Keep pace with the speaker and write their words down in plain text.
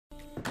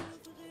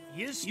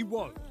Yes, you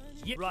wall.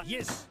 Right.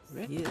 Yes.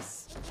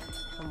 Yes.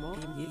 Come on,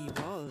 ye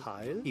wall.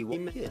 Heil,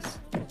 yes.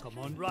 Come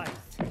on, right.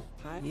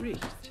 Heil,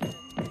 Richt.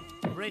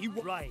 Ready,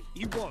 right.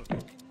 You wall.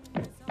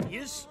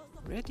 Yes.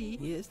 Ready,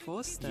 yes,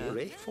 Forster.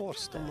 Re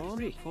Forster. Come on,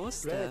 Rick,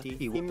 Forster.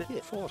 Ready,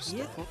 Forster.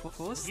 Yes,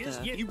 Forster. Yes,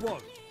 yeah, you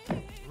wall.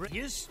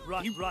 Yes,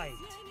 right. You right.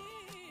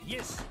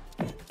 Yes.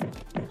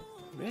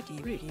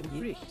 Ready,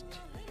 Richt.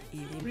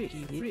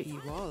 He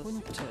wall.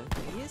 Hunter.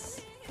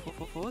 Yes.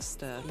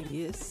 Forster.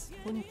 Yes.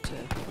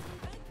 Hunter.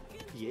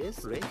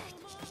 Yes, recht.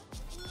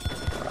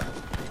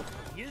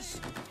 Yes.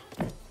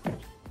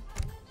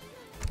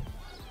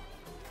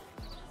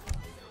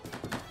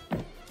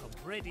 I'm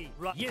ready.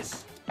 Right.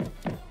 Yes.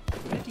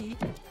 Ready.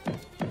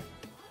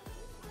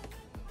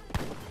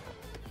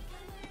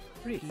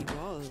 Ready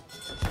wall.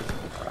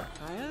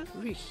 Heil,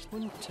 Richt,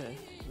 Hunter.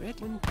 Red,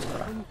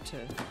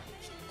 Hunter.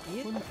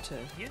 Yes, Hunter.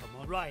 Yeah. Come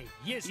on, right.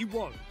 Yes, you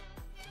wall.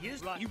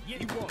 Yes, right. You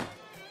wall.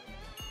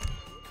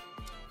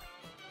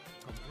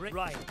 Come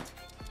right.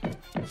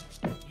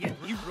 Yeah,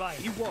 you right.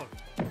 You wall.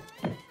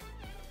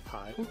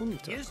 Heil,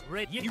 Hunter. Yes,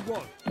 red. Yeah, you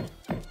wall.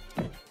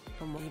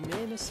 Come on,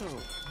 Meneso.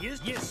 Yes,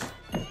 yes.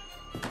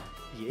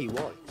 Je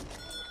wall.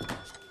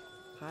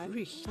 Heil,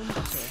 Richt,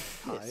 Hunter.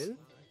 Heil,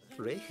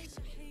 recht.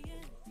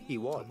 He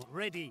wall. Come on,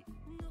 ready.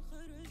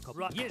 Come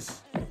right.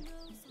 Yes.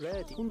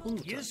 Ready,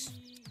 Hunter. Yes.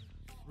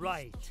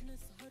 Right.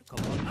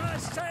 Come on.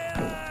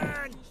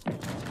 Assayan!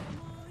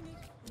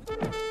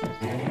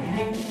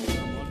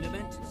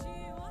 Monument.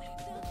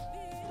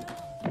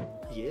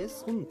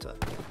 Yes, Hunter.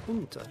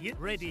 Hunter. Yeah,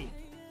 ready.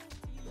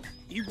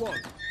 You wall.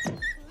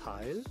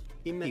 Heil,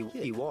 he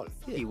wall.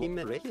 He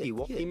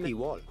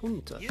wall.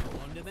 Hunter. Yeah,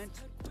 monument.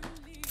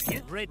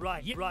 Yeah, red,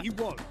 right. Yeah, right. You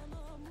wall.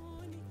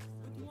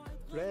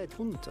 Red,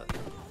 Hunter.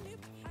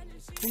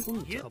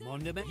 Hunter. Yeah, come on,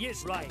 monument.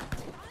 Yes, right.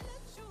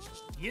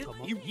 Yeah,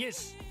 come on. You,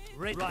 yes.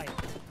 Red, right.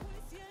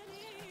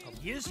 Come,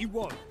 yes, you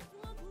wall.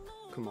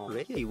 Come on,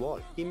 recht, he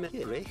wall.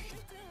 Recht.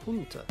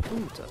 Hunter.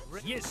 Hunter.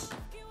 Yes.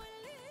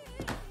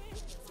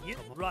 Yeah,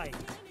 come on, right.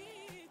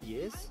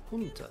 Yes,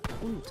 Hunter.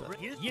 Hunter.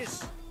 Yes,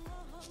 yes.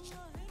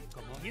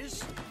 Come on,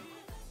 yes.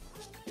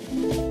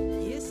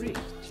 Yes, Richt.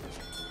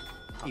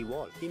 He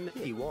wall.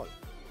 He wall.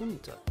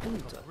 Hunter.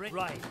 Hunter. Red,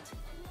 right.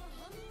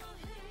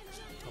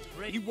 Come,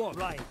 red, you wall,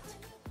 right.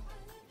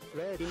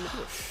 Red,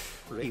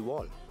 Ray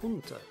wall.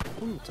 Hunter.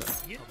 Hunter.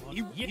 Yeah, come on.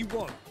 You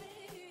wall.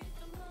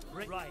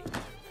 Red, right.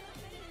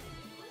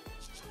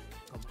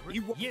 Come, red,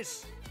 you wall.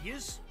 Yes,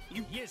 yes.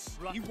 You, yes,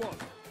 right. You wall.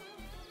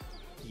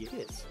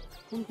 Yes.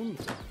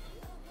 Hunter.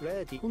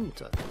 Ready.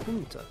 Hunter.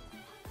 Hunter.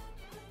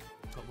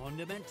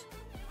 Commandment.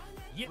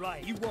 Yeah,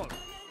 right. You wall.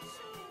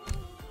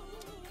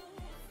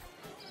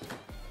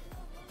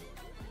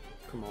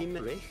 Come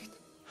on. Recht.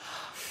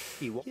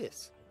 He wall.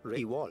 Yes.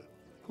 Ray wall.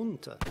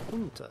 Hunter.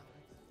 Hunter.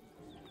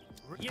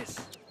 Yes.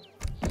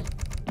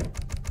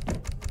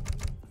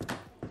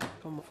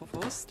 Come on,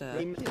 Forster.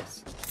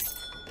 Yes.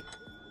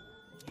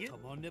 Yeah.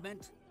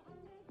 Commandment.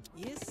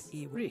 Yes,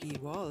 he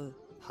wall.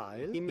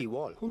 Heil. He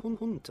wall.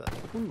 Hunter.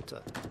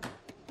 Hunter.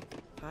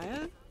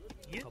 Heil.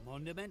 Yeah.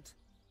 Commandment.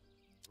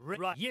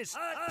 Right. Yes.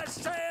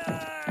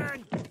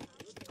 Assayan!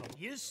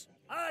 Yes.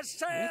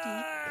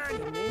 Assayan!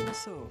 Ready. Remain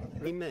so.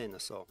 Remain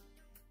so.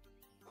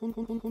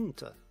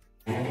 Hunter.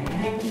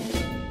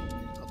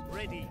 Come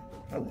ready.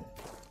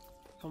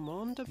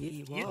 Commander,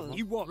 he Yeah, wall.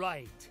 you wall.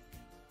 Right.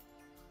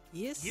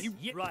 Yes. You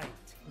right.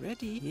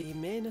 Ready.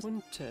 Remain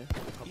Hunter.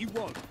 You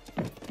wall.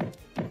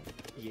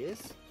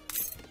 Yes.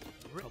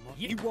 Come on.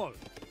 You wall.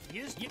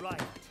 Yes. You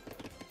right.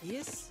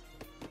 Yes.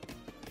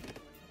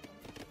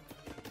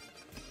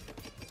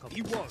 Come.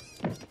 You wall.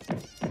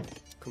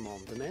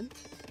 Commandment.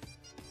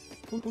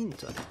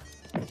 Hunter.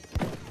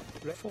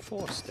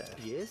 Forster.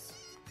 Yes.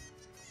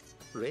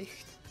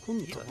 Recht.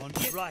 Hunter. Come on.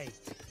 Yeah, right.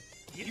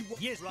 You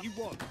yes. Right. You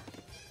wall.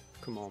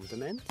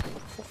 Commandment.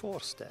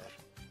 Forster.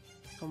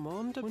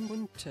 Commander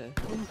Hunter.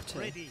 Hunter.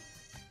 Ready.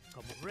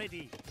 Come on.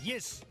 Ready.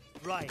 Yes.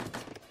 Right.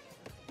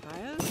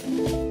 Heil.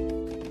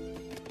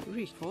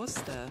 Richt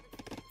Forster.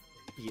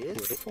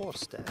 Yes.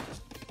 Forster.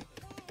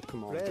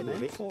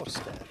 Commandment.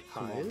 Forster.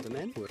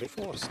 Commandment.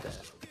 Forster.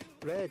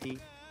 Ready.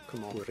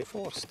 Command.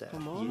 Forster.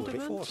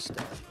 Commandment.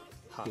 Forster.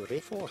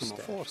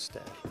 Forster.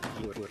 Forster.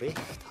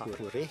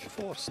 Recht.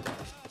 Forster.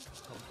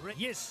 Come.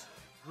 Yes.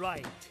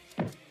 Right.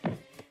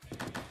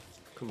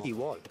 Come on. He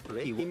wall.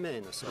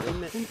 Remains.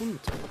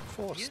 Hunter.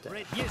 Forster.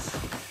 Red. Yes.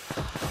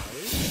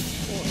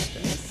 Forster.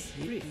 Yes.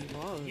 He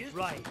wall. Yes.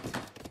 Right.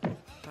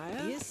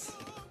 Heil. Yes.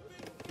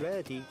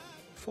 Ready.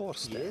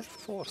 Forster. Yes.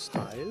 Forster.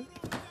 Heil.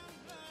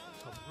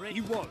 Come. Ready.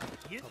 You wall.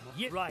 Yes. Come on.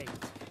 Yeah. Right.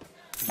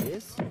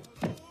 Yes.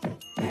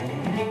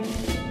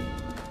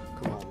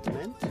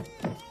 Commandment.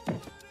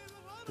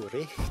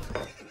 Recht.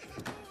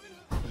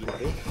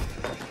 Recht.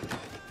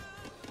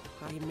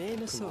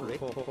 Remain so.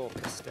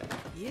 Orchester.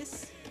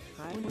 Yes.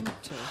 Heil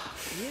Hunter.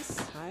 Yes.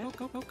 Heil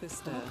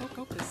Orchester.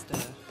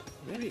 Orchester.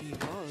 Ready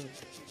wall.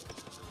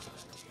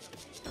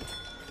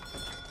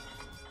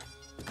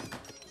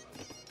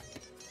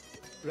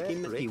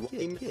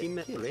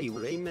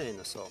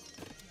 Remain so.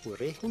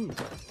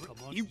 Hunter.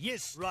 Come on. You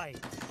yes. Right.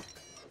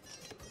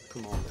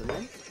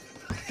 Commandment.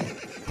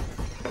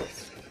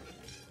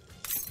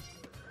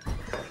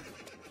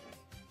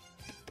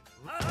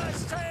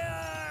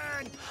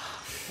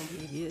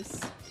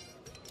 Yes.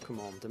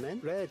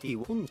 Commandment. Ready.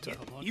 Unter.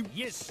 Come on.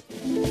 Yes.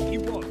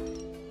 You won.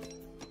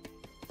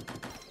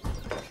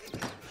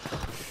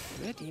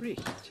 Ready.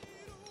 Richt.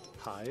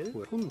 Heil.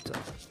 Unter.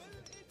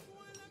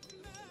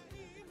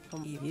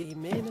 Ich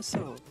meine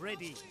so.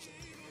 Ready.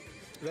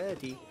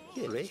 Ready.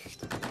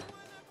 Recht.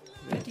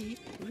 Ready.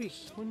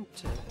 Richt.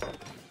 Unter.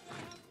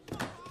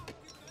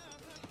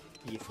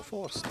 I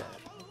Forster.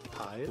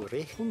 Heil.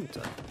 Recht.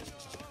 Unter.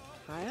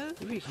 Heil.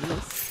 Richt.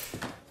 Yes.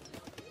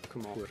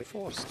 Command.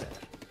 Forster.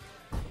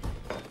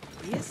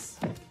 Yes.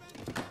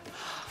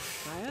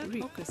 Heil.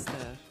 Richt.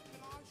 Orchester.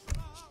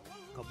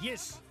 Come.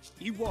 Yes.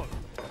 You won.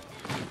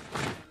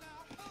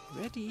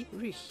 Ready.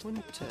 Richt.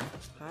 Unter.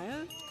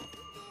 Heil.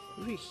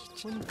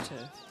 Richt.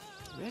 Unter.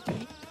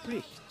 Ready.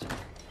 Richt.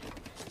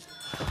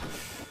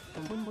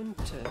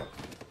 Unter.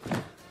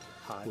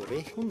 Heil.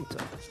 Recht.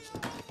 Unter.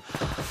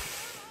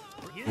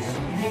 Yes.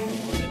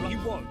 You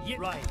won. Yeah.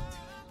 Right.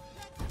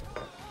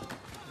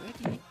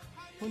 Ready.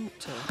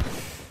 Unter.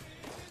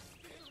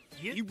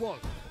 You won.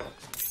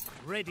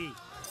 Ready.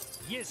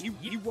 Yes.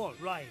 You won.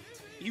 Right.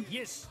 You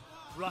yes.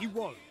 Right. You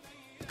won.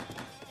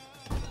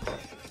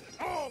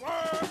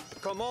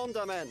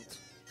 Commandament.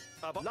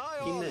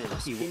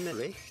 Himmel.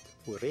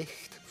 Recht.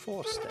 Recht.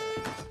 Forster.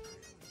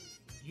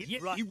 Yeah.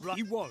 Right.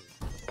 You won.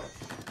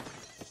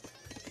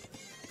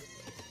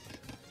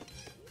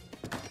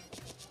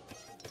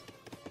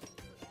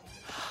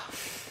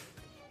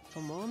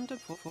 Commander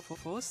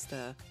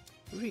Forster.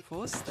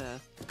 Forster.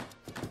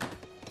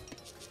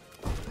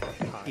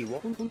 I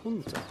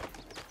Unter.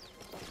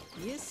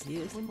 Yes.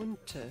 Yes.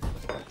 Unter.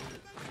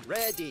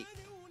 Ready.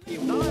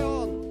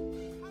 Lion.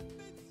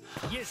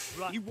 Yes.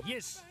 Right. You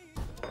yes.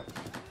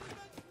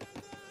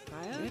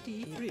 Heil.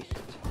 Ready. Richt.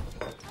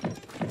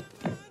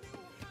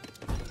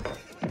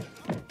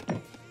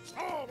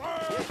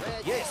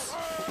 Yes.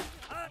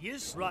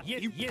 Yes. Right. Yeah.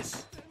 You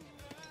yes.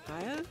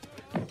 Heil.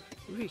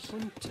 Richt.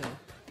 Unter.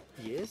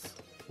 Yes.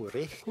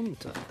 Recht.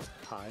 Unter.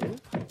 Heil.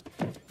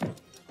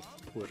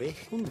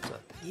 Recht. Unter.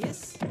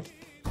 Yes.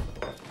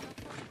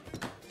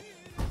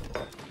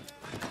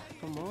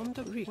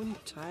 Commander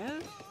Richt. Heil.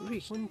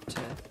 Richt.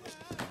 Unter.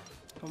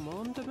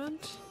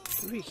 Commandment.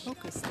 Richt.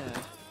 Orchester.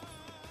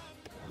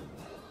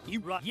 You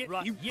right. Yeah.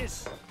 Right. You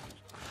yes.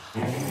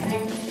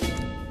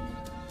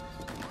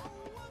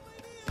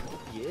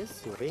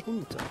 Yes. Recht.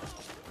 Unter.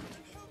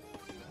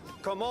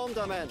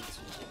 Commandament.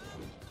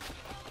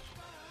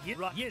 Yeah.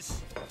 Right.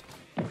 Yes.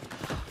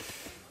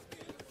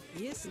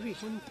 Yes.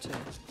 Richt. Unter.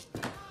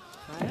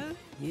 Heil.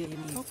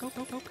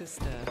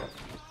 Orchester.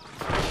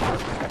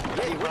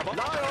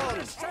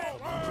 Lion.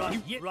 Right.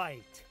 You yeah.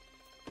 Right.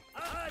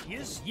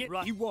 Yes. Yeah.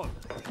 Right. You won.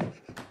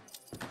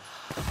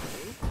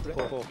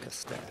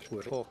 Orchester.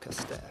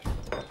 Orchester.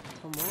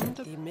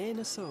 Commander. Ich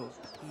meine so.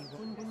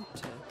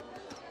 Unter.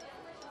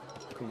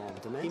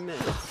 Commandement.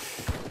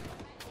 Immense.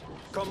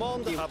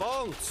 Command.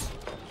 Avance.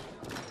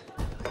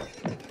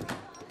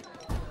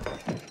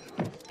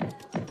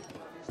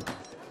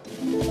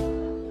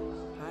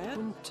 Heil.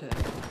 Unter.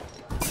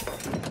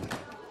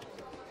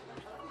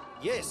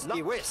 Yes.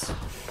 Lewis.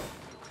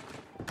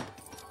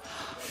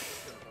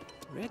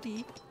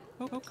 Ready.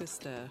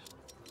 Orchester.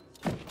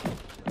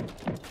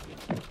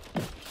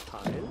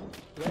 Heil.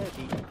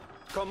 Ready.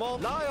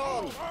 Command.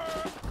 Lion.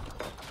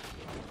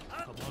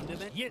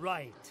 Commandment. Yeah.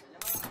 Right.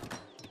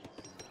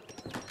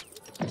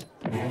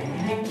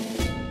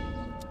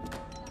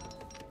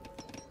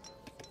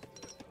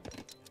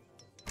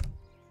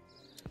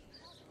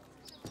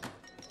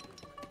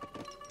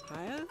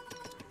 Heil.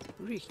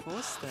 Richt.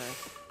 Forster.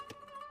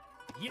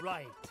 Yeah.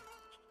 Right.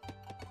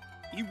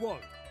 You won.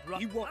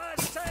 Right. You won.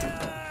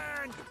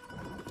 Turn.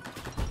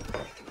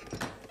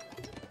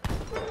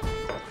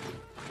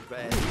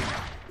 Ready.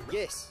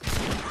 Yes. Yes.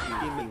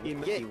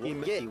 You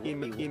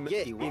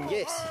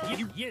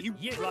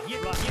yeah. Right.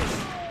 Yeah. Right. Yes.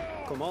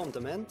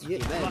 Commandment.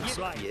 Right, Immense.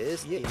 right.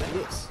 Yes.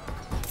 Yes.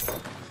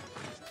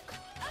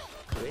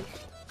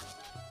 Recht.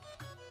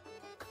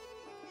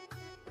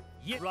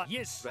 Yeah. Right.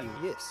 Yes.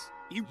 Yes.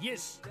 You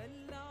yes.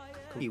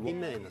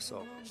 Immense.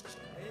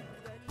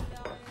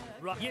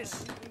 Right.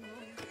 Yes.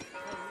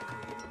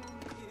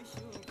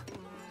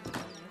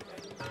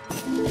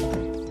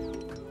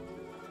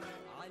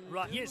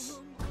 Right. Yes.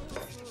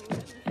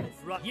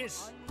 Right.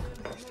 Yes.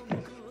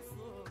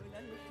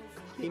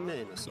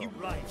 Immense. You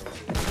right.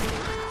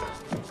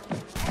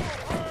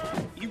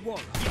 You won.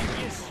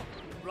 Yes.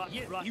 Right.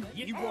 Yeah. Right.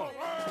 You won.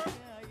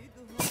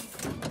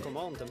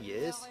 Commandment.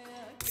 Yes.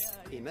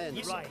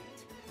 Immense. Right.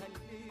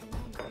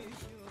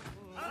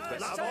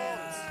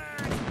 Avance.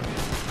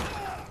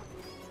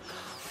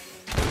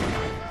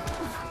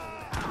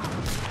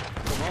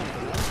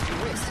 Commandment.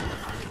 Yes.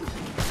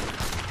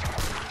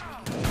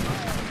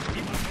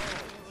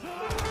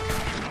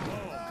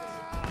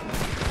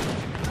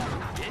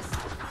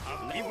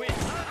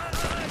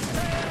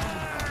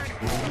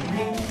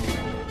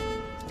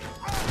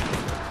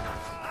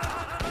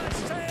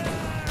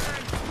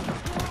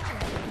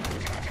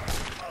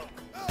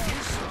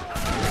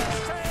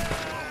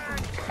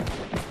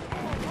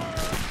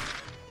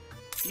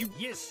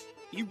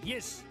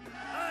 Yes.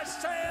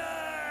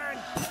 Assayan!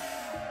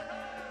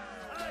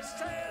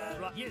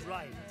 Assayan! Yes,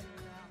 right.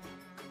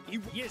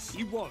 Yes,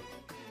 you won.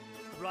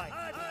 Right.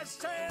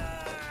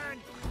 Assayan!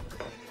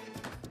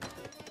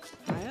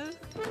 Heil.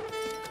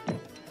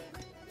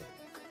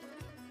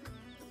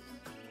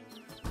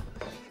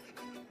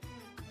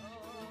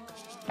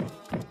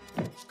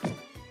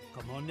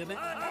 Commandment.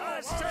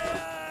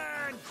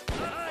 Assayan!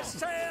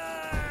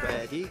 Assayan!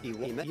 Ready?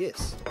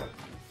 Yes.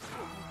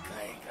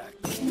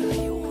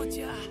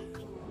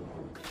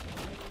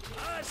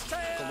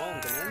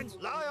 Commandment.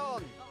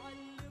 Lion!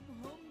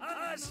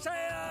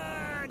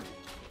 Assayan!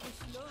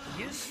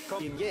 Yes.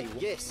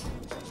 Yes.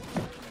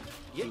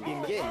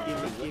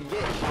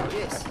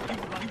 Yes.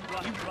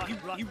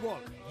 You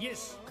won.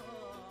 Yes.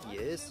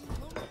 Yes.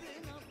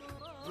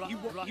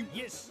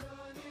 Yes.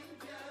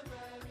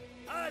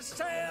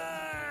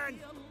 Assayan!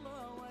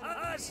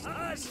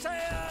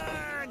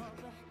 Assayan!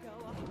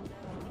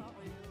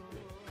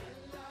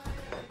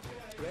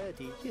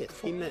 Ready? Yes.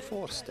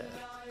 Forster.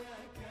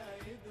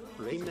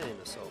 Remain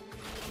so.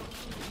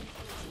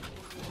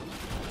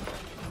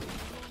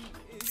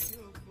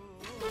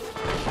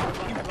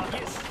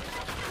 Yes.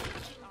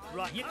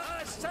 Right. Yes.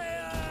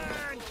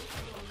 Assayan!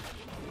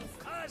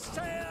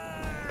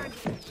 Assayan!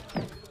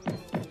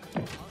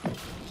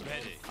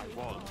 Ready. I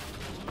won.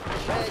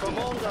 Ready.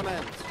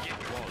 Commandment. Get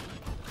won.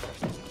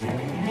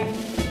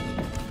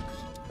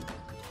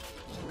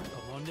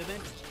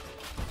 Commandment.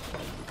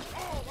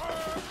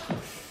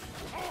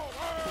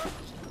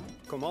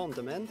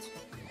 Commandment.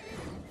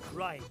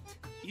 Right.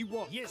 You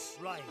won. Yes,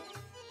 right.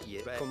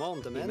 Yes.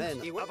 Commandment.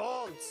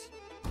 Avance.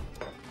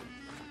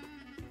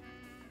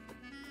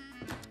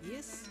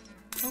 Yes.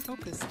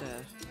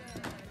 Orchester.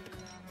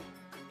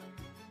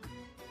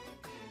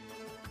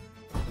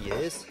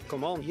 Yes.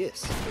 Command.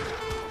 Yes.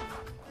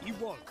 You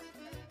won.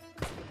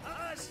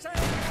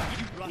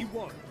 Assayan! You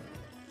won.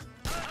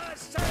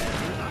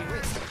 Assayan!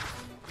 Yes.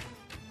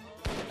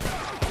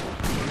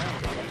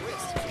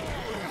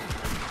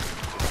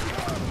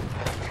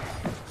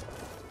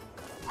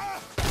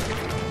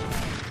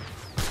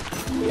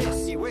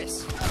 Yes, he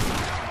whiz.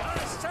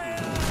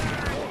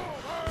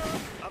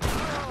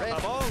 Red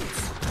bones.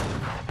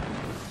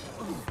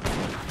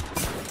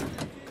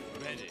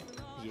 Ready.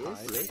 Yes,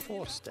 Red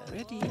Forster.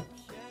 Ready.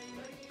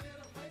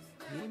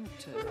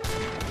 Winter.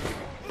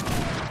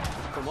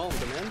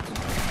 Commandment.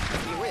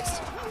 He whiz.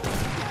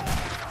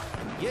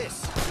 Yes.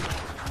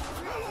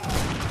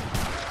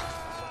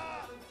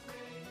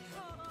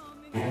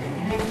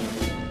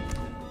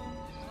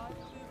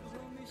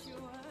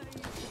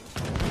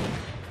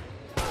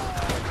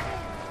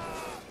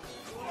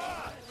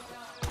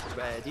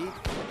 Ready?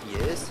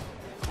 Yes.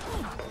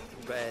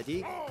 Ready?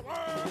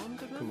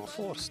 Come on,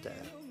 Forster.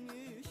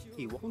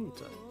 He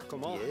won't.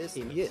 Come on. Yes.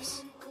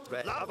 Yes.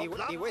 Ready?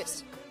 He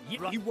whiz.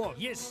 You won.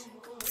 Yes.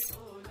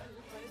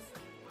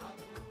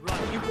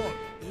 Right. You won.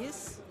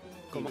 Yes.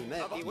 Come on,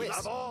 man. He whiz.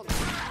 Heil.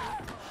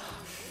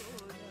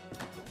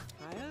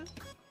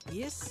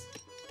 Yes.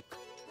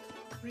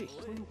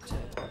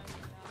 Winter.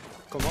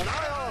 Come on.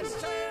 Lion!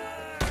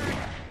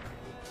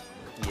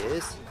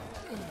 Yes.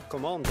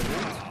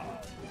 Commandment.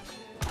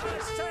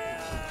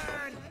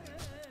 Assayan!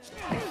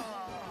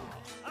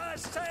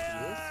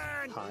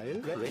 Assayan!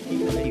 Heil.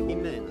 Ready.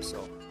 Men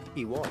så.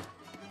 He won.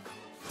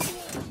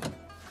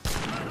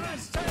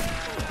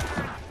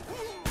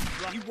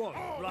 Right. You won.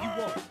 Right. You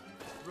won.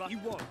 Right. You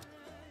won.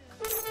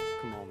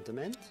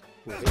 Commandment.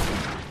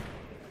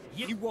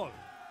 Yeah, you won.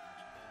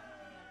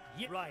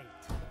 Yeah, right.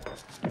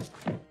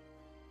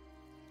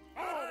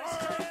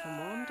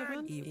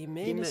 Commandement. He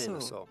Men men så.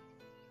 så.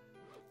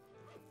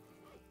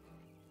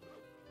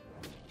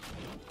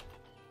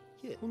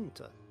 Yeah,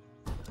 Hunter.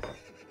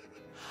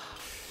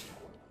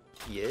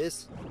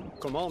 Yes.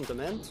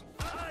 Commandment.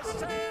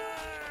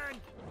 Assayan!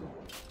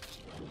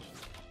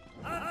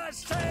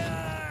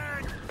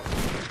 Assayan!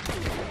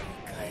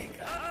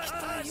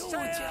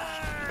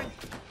 Assayan!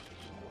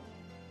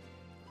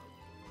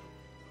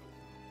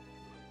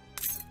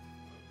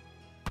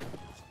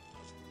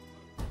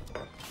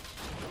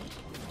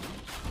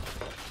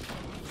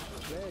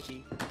 Ready.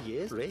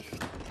 Yes.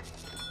 Recht.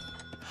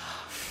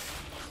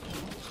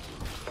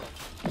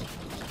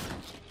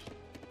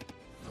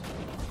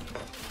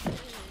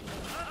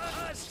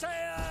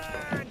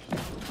 Assayan!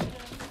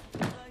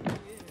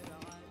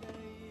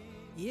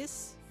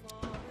 Yes.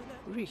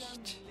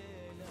 Richt.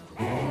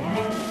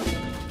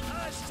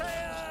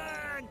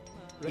 Assayan!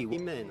 He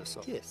men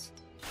så. Yes.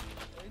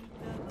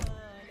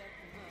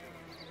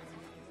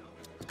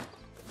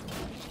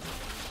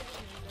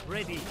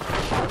 Ready. You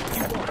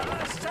won.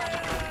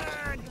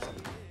 Assayan!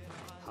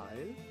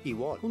 Heil. He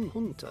won.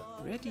 Hunter.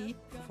 Ready.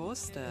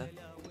 Forster.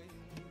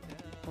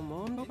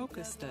 Command.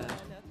 Orchester.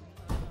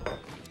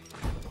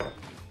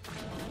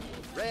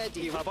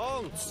 Ready.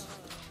 Bones.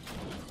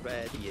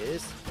 Ready.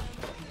 Yes.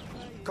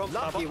 Come.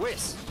 He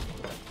whiz.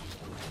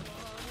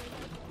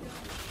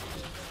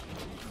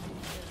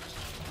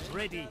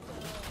 Ready.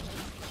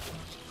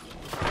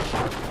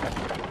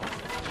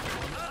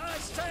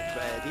 Assayan!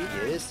 Ready.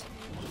 Yes.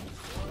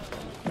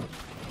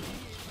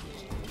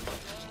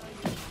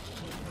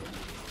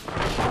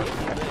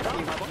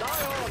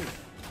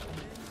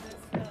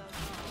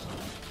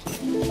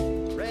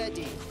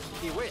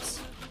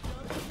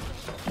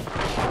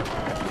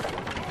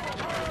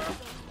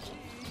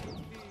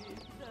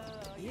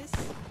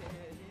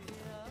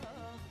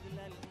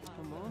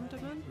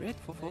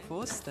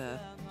 Forster.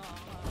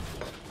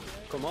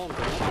 Command.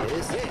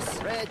 Yes.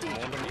 Yes. Ready.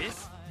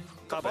 Yes.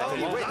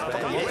 Commandment.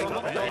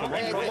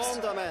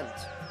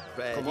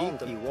 Ready.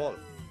 Command. Wall.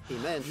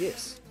 Amen.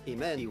 Yes.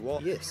 Amen.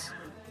 Wall. Yes.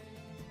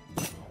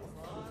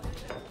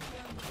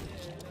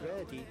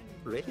 Ready.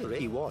 Ready.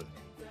 Ready. Wall.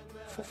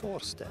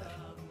 Forster.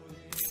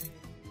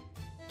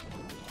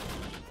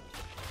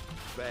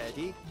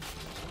 Ready.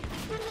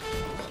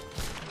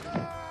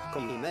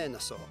 Kom amen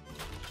så.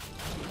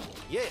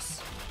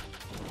 Yes.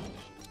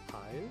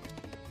 Heil.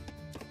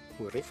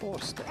 Hurry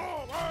Forster.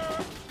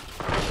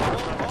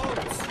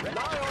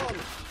 Lion.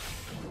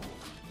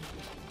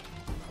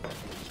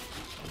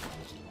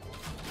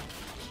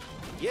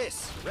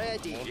 Yes.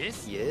 Ready.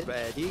 Yes. Yes.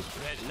 Ready.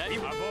 Ready.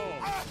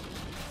 Above.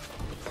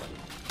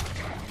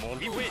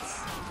 Mondi wits.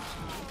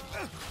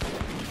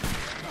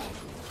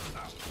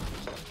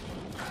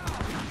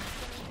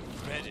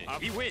 Ready.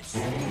 Be wits.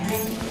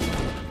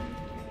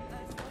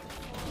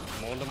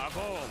 Mondi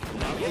above.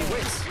 Be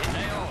wits.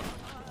 Lay on.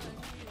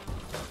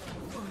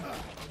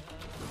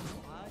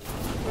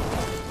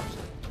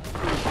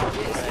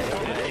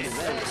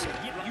 Yes.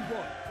 You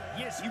won.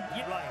 Yes, you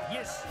right.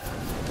 Yes.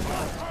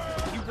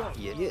 You won.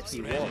 Yes.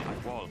 You Ready.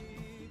 won. Wall.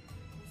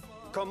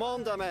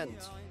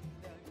 Commandment.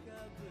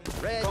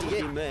 Ready.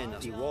 Amen.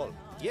 You wall.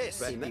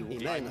 Yes.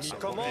 Amen.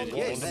 Command.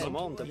 Yes.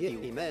 Command.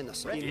 Amen.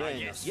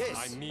 Yes. Yes.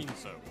 I mean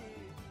so.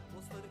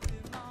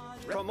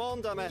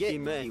 Commandment.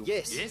 Amen.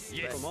 Yes. Yes.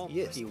 Yes. Command.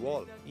 Yes. You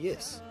wall.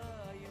 Yes.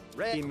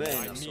 Ready. I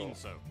Amen. mean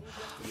so.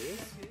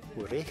 Yes.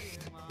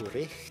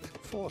 Recht.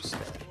 Forster.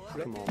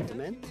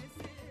 Commandment.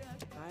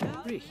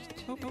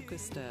 Richt.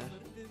 Orchester.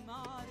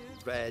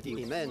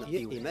 Ready. Amen.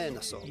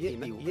 Amen. So.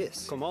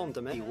 Yes.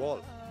 Commandment. You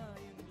wall.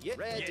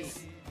 Ready. Yes.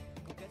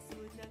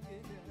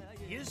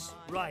 Yes,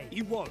 right.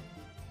 You won.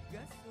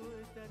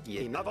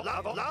 Yes.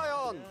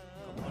 Lion.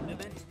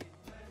 Commandment.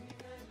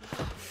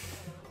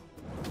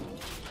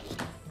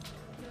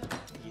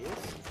 Yes.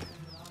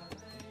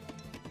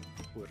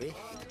 Recht.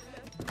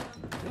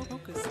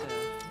 Orchester.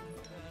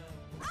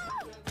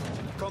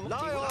 Come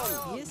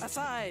Lion. Yes.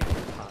 Aside.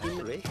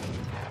 Recht.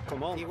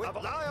 Command.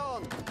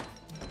 Lion.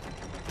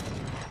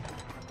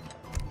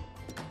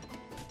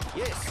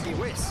 Yes. He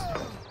whiz.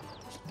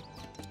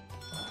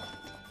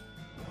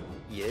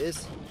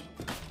 Yes.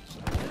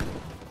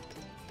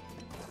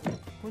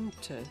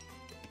 Unter.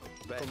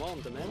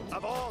 Commandment.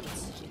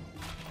 Avance.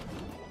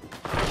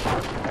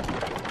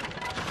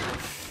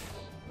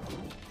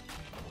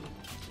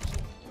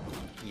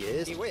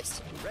 Yes. He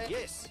whiz.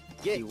 Yes.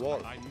 Yeah. He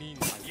wall. I mean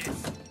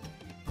yes.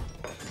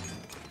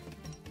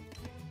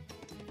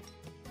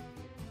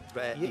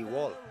 Ready.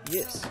 Wall.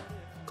 Yes.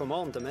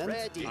 Commandment.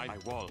 Ready. I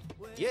wall.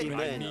 Yeah. I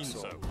Amen. mean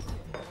so.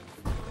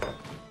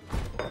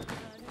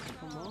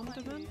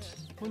 Commandment.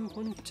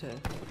 Unter.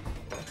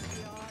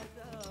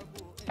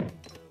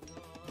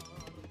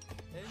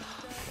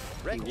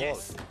 Ready. Wall.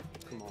 Yes.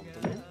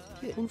 Commandment.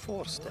 Yeah. Un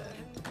Forster.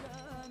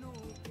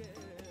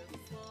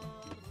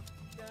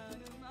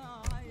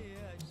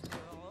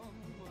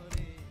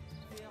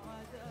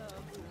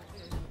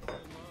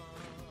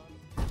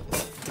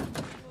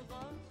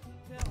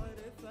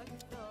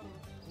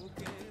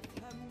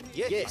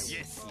 Yes.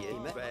 Yes.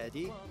 Yeah.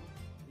 Ready.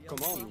 Come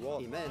on. He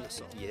wall. Amen.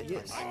 So.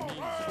 Yes. I mean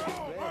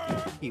so.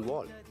 Ready. He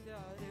wall.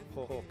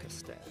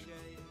 Orchester.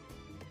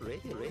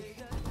 Ready.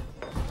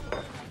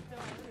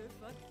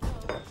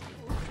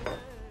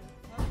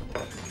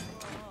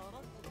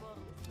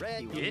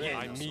 Ready. Yeah,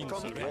 I mean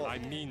so. Come on. I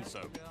mean so.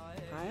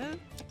 Higher.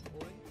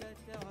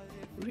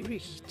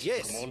 Richt.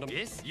 Yes. Command them.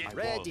 Yes. Yes.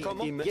 Ready.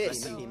 Come on.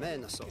 Yes.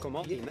 Amen. So. Come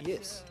on.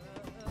 Yes.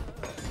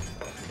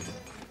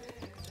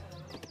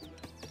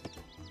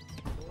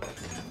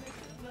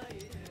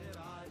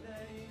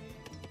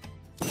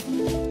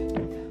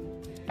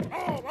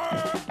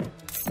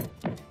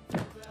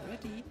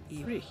 Ready.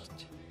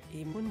 Richt.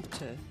 Im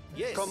Unter.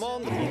 Yes. Come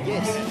on.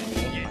 Yes.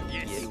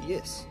 Yes.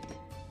 Yes.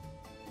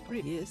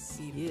 Yes.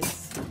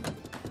 Yes.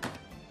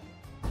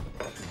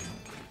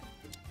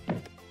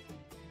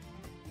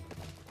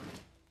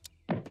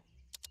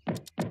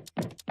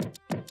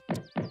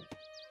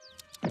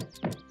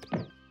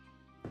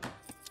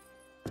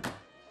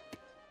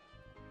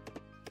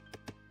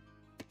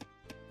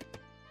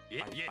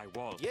 Yeah. I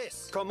wall.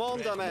 Yes.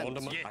 Commandment.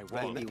 Commandment. I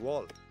wall. Ready.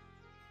 Wall.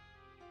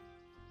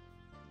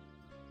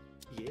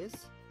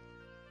 Yes.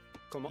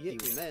 Come on.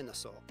 Amen.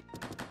 So.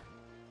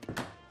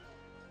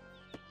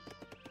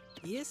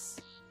 Yes.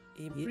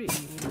 Im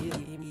Richt.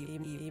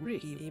 Im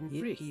Richt.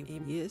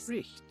 Im Yes.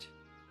 Richt.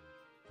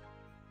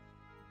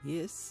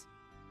 Yes. Yes.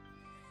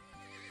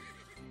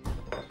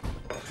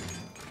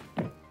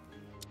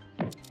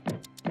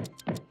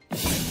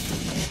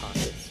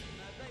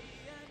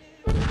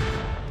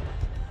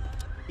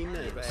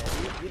 Amen.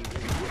 Ready.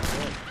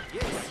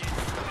 Yes.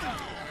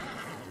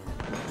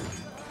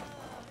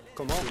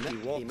 Come on.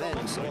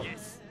 Amen. So.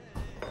 Yes.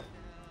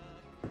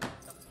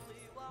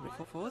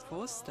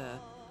 Forster.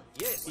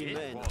 Yes.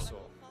 Amen. Wall. So.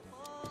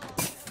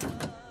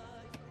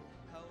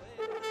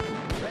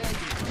 Ready.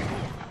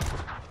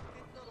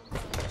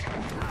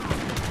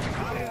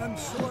 I am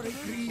sorry.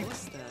 sorry, grieve.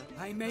 Foster.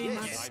 I may Yes.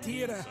 not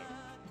steer.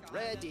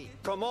 Ready.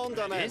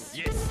 Commandament. Yes,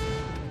 yes.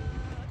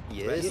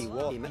 Yes. Ready.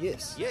 What?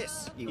 Yes.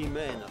 Yes.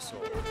 Imena so.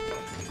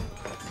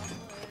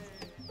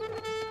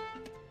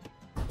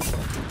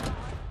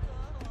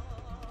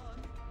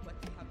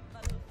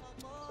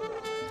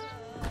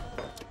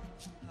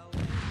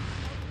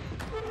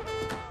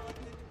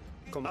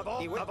 Come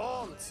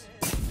avance.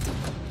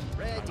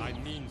 Ready. I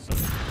mean so.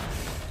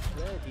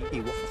 Ready.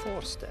 I var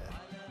Forster.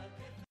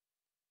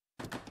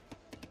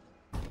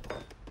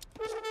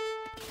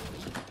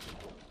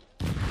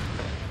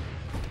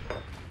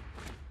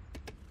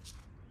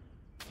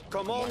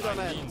 Commandament.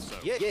 I mean so.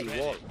 Yes. Ready.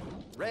 Wall.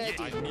 Ready.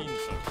 I mean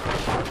so.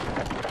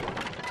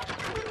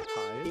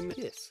 Time.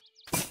 Yes.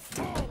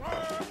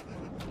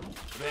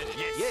 Ready.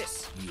 Yes.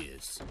 Yes.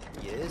 Yes.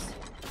 Yes.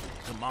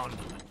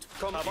 Commandment.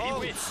 Come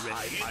avance.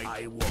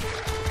 I will.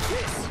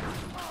 Yes.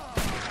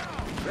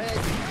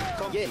 Ready.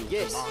 Come. Yes.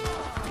 Yes.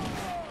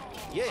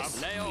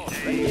 Yes. Lay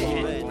off. Ready.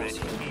 Ready. Yes.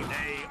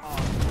 Lay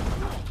on.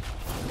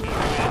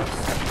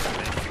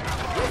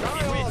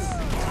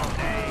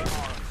 Lay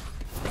on.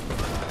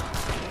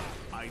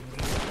 I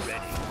move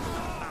ready.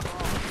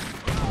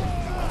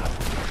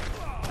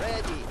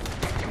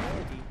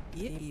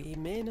 Ready. I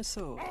mene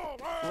så.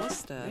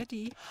 Foster.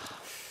 Ready.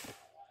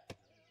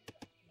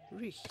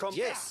 Richt. Come.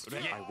 Yes.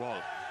 Ready. I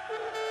wall.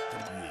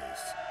 Yes.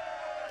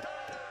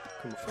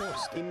 Come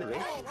first. In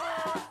ready.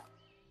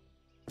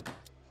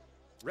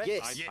 Ready.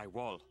 Yes. I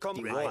wall. Come.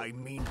 I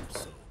mean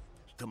so.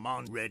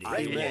 Command ready.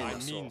 Ready. I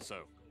mean so. I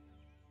mean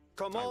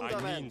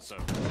Commandament. so.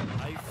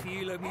 I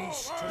feel me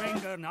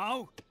stronger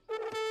now.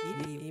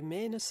 I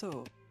mene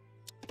så.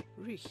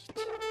 Richt.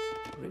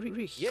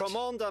 Richt. Yes.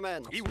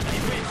 Commandament. He wins.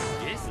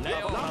 Yes.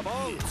 Lay off.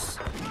 Avance.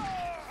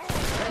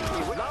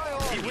 Ready. Lie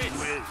on. He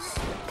wins.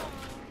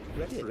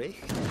 Ready. Ready.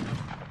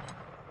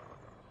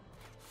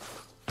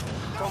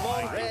 Come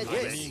on. Ready.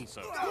 I Yes. mean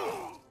so.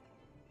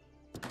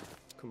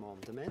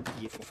 Commandament.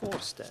 I får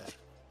Forster.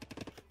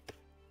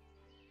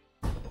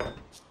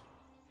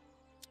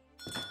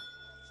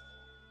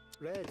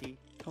 Ready.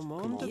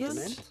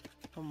 Commandament.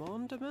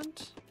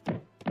 Commandament.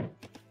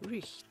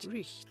 Richt.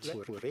 Richt.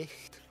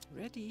 Recht.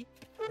 Ready.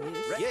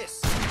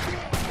 Yes.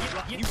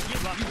 Yes.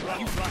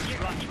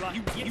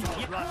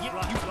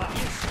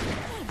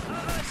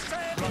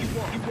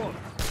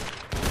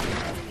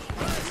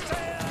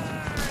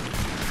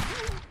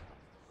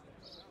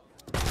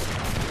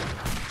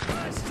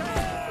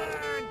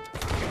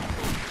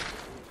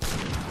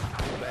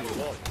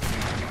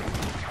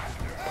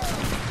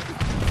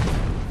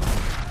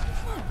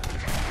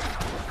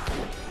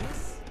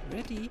 Yes.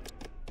 Ready.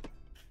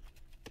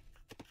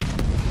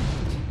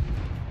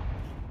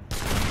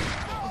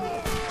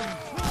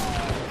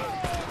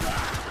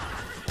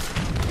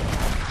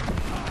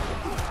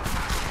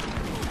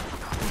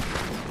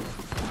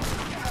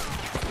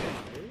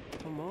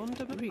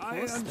 Commandament. I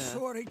am Foster.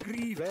 sorry,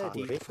 grieve.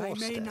 Ready. I may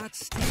Forster. not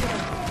steer.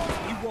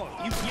 You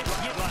won't. You get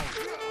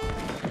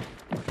right.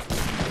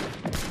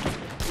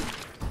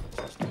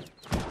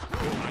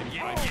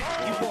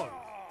 You won't.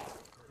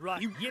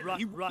 Right. You get right.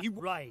 You right. You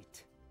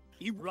right.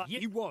 You right.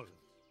 You won't.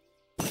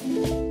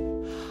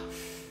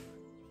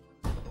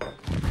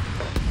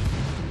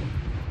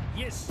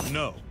 Yes.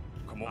 No.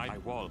 Come on. I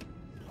wall.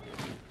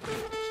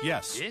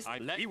 Yes. Yes. I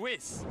let you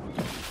whiz.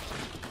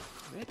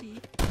 Ready.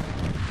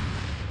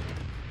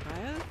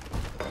 Fire.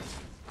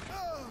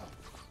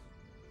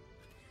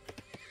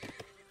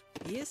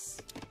 Yes.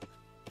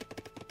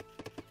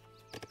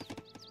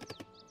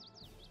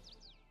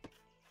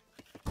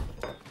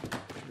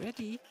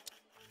 Ready.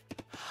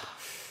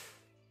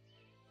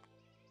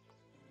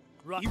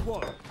 Right. You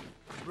won't.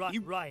 Right.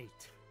 You right.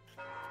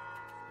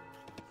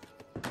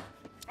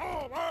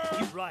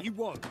 You right. You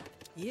won't.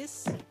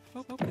 Yes.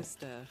 Focus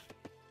there.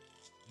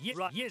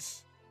 Right.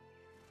 Yes.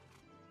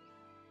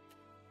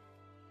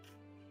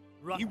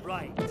 Right. You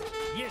right.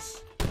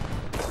 Yes.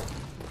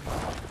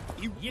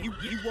 You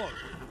won't.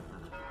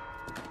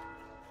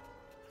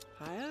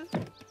 Higher.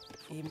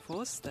 Im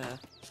Foster.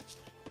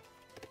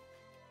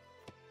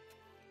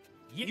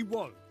 You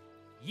won't.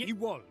 You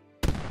won't.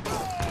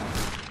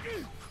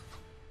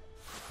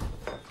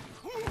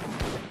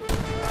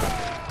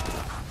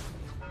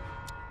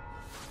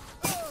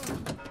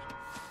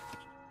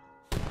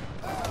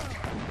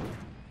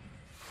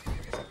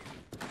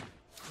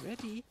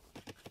 Ready.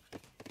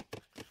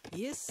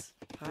 Yes.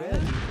 Ready.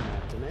 Higher.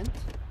 Commandament.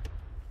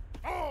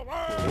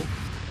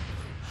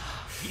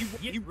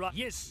 You right.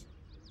 Yes.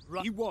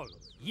 Right. You won't.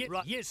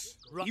 Right. Yes.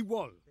 Right. You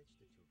won't.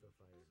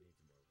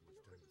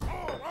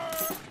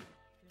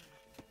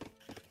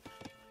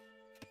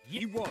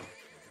 You won't.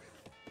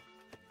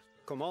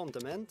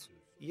 Commandament.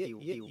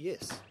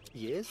 Yes.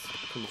 Yes.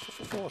 Come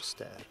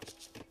Forster.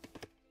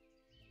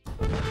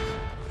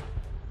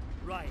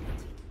 Right.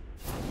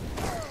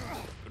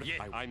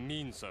 Yeah. I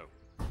mean so.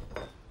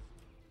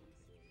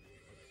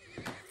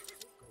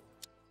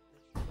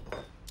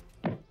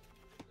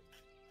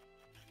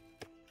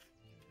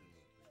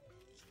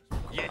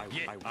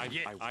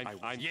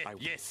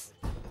 Yes.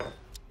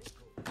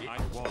 I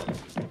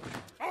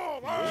wall.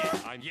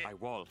 Yes, I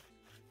wall.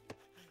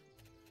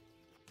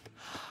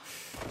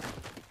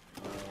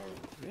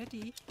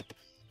 Ready?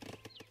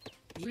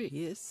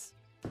 Yes.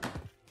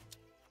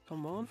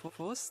 Come on,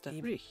 Forster.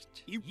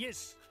 Richt.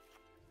 Yes.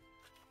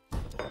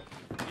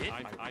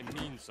 I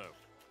mean so.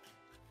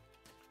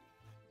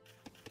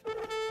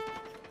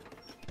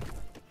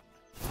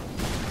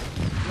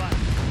 Right.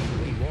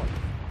 Reward.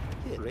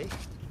 Hier,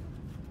 recht.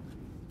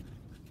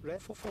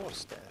 Red for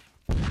Forster.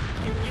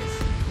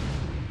 Yes.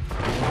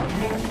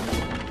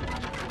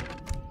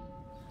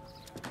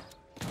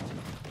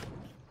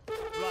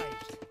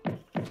 Right.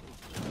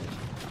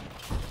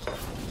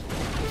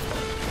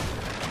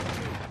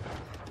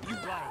 You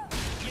right.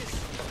 Yes.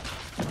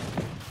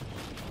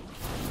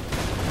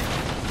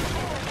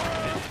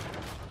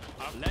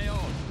 Lay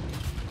on.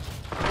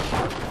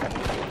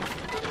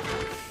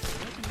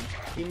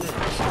 Immens.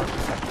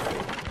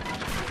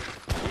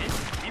 Yes,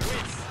 he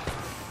wins.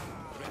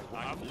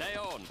 Lay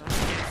on.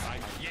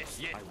 Yes,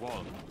 yes. I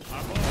wall.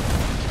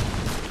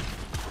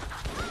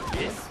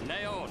 Yes,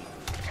 lay on.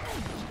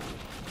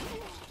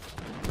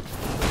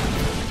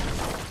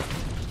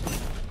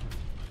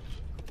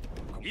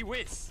 He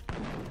whiz.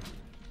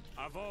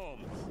 Avom.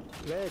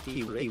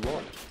 Ready,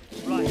 reward.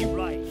 Right.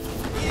 Right.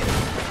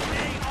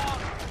 Lay on.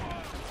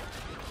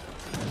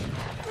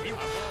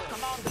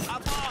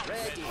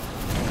 Ready.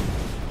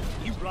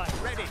 You right.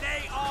 Ready.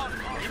 Lay on.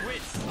 He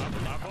whiz.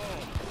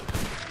 Avom.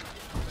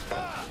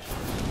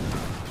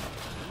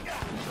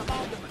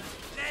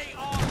 Lay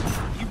on.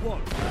 You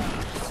won.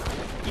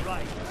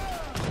 Right.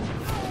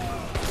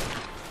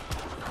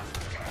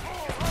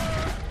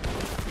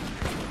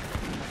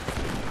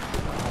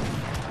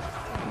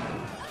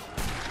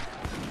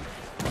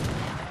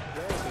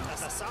 Ready.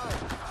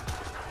 Aside.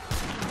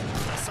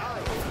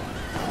 Aside.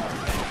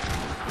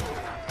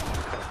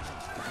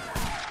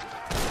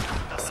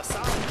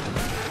 Aside.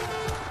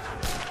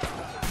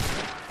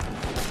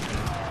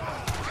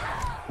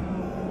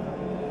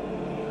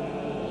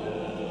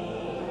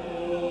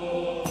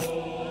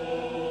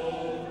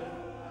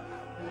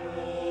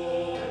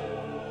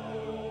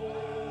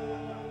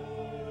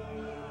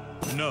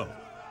 No.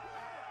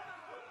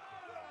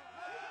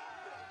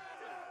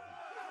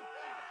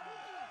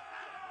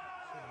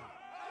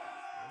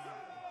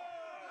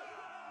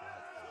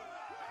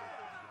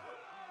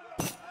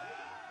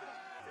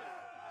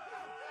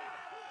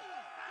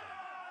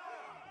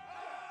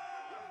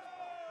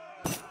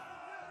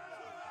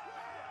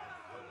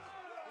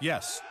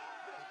 Yes.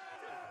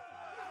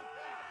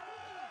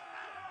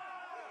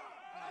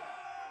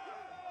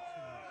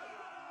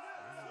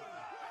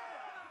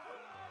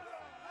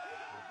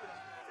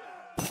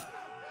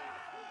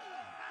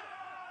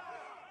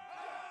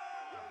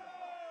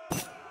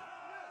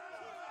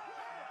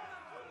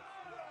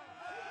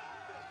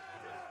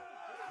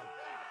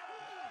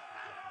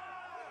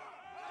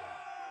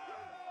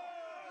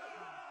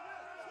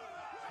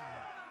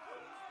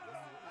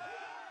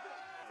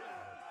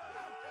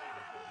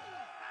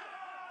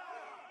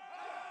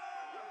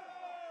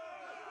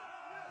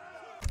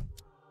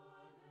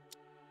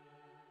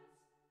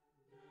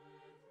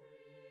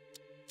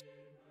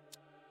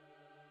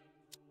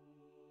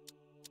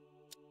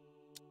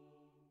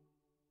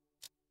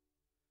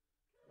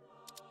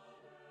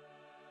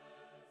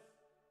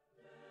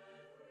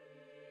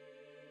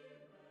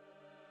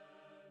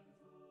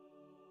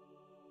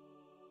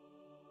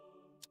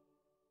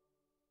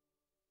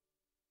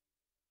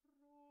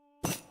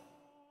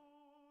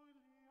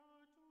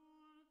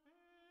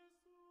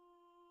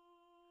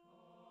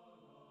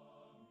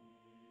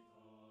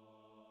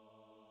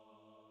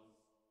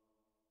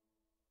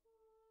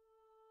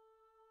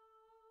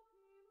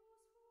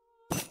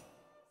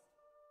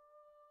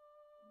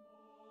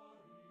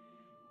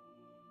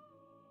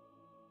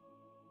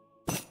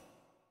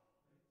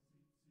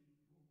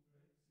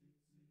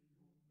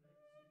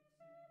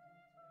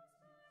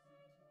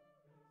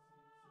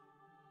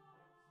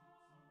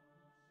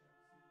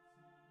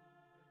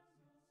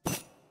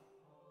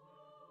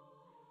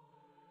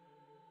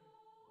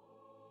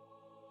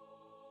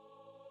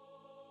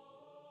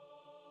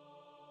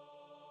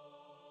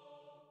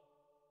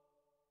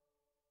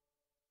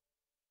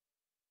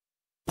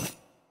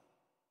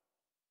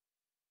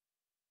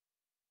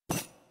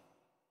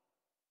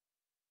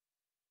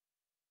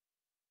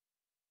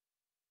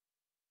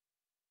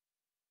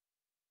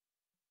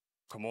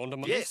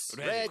 Commandment. Yes,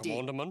 ready.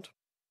 Commandment.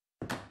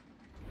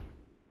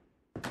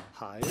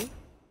 Heil.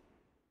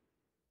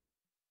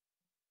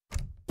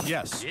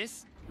 Yes.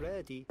 Yes.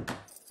 Ready.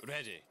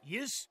 Ready.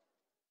 Yes.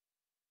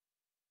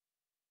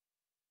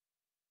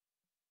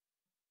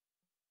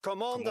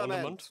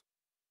 Commandment.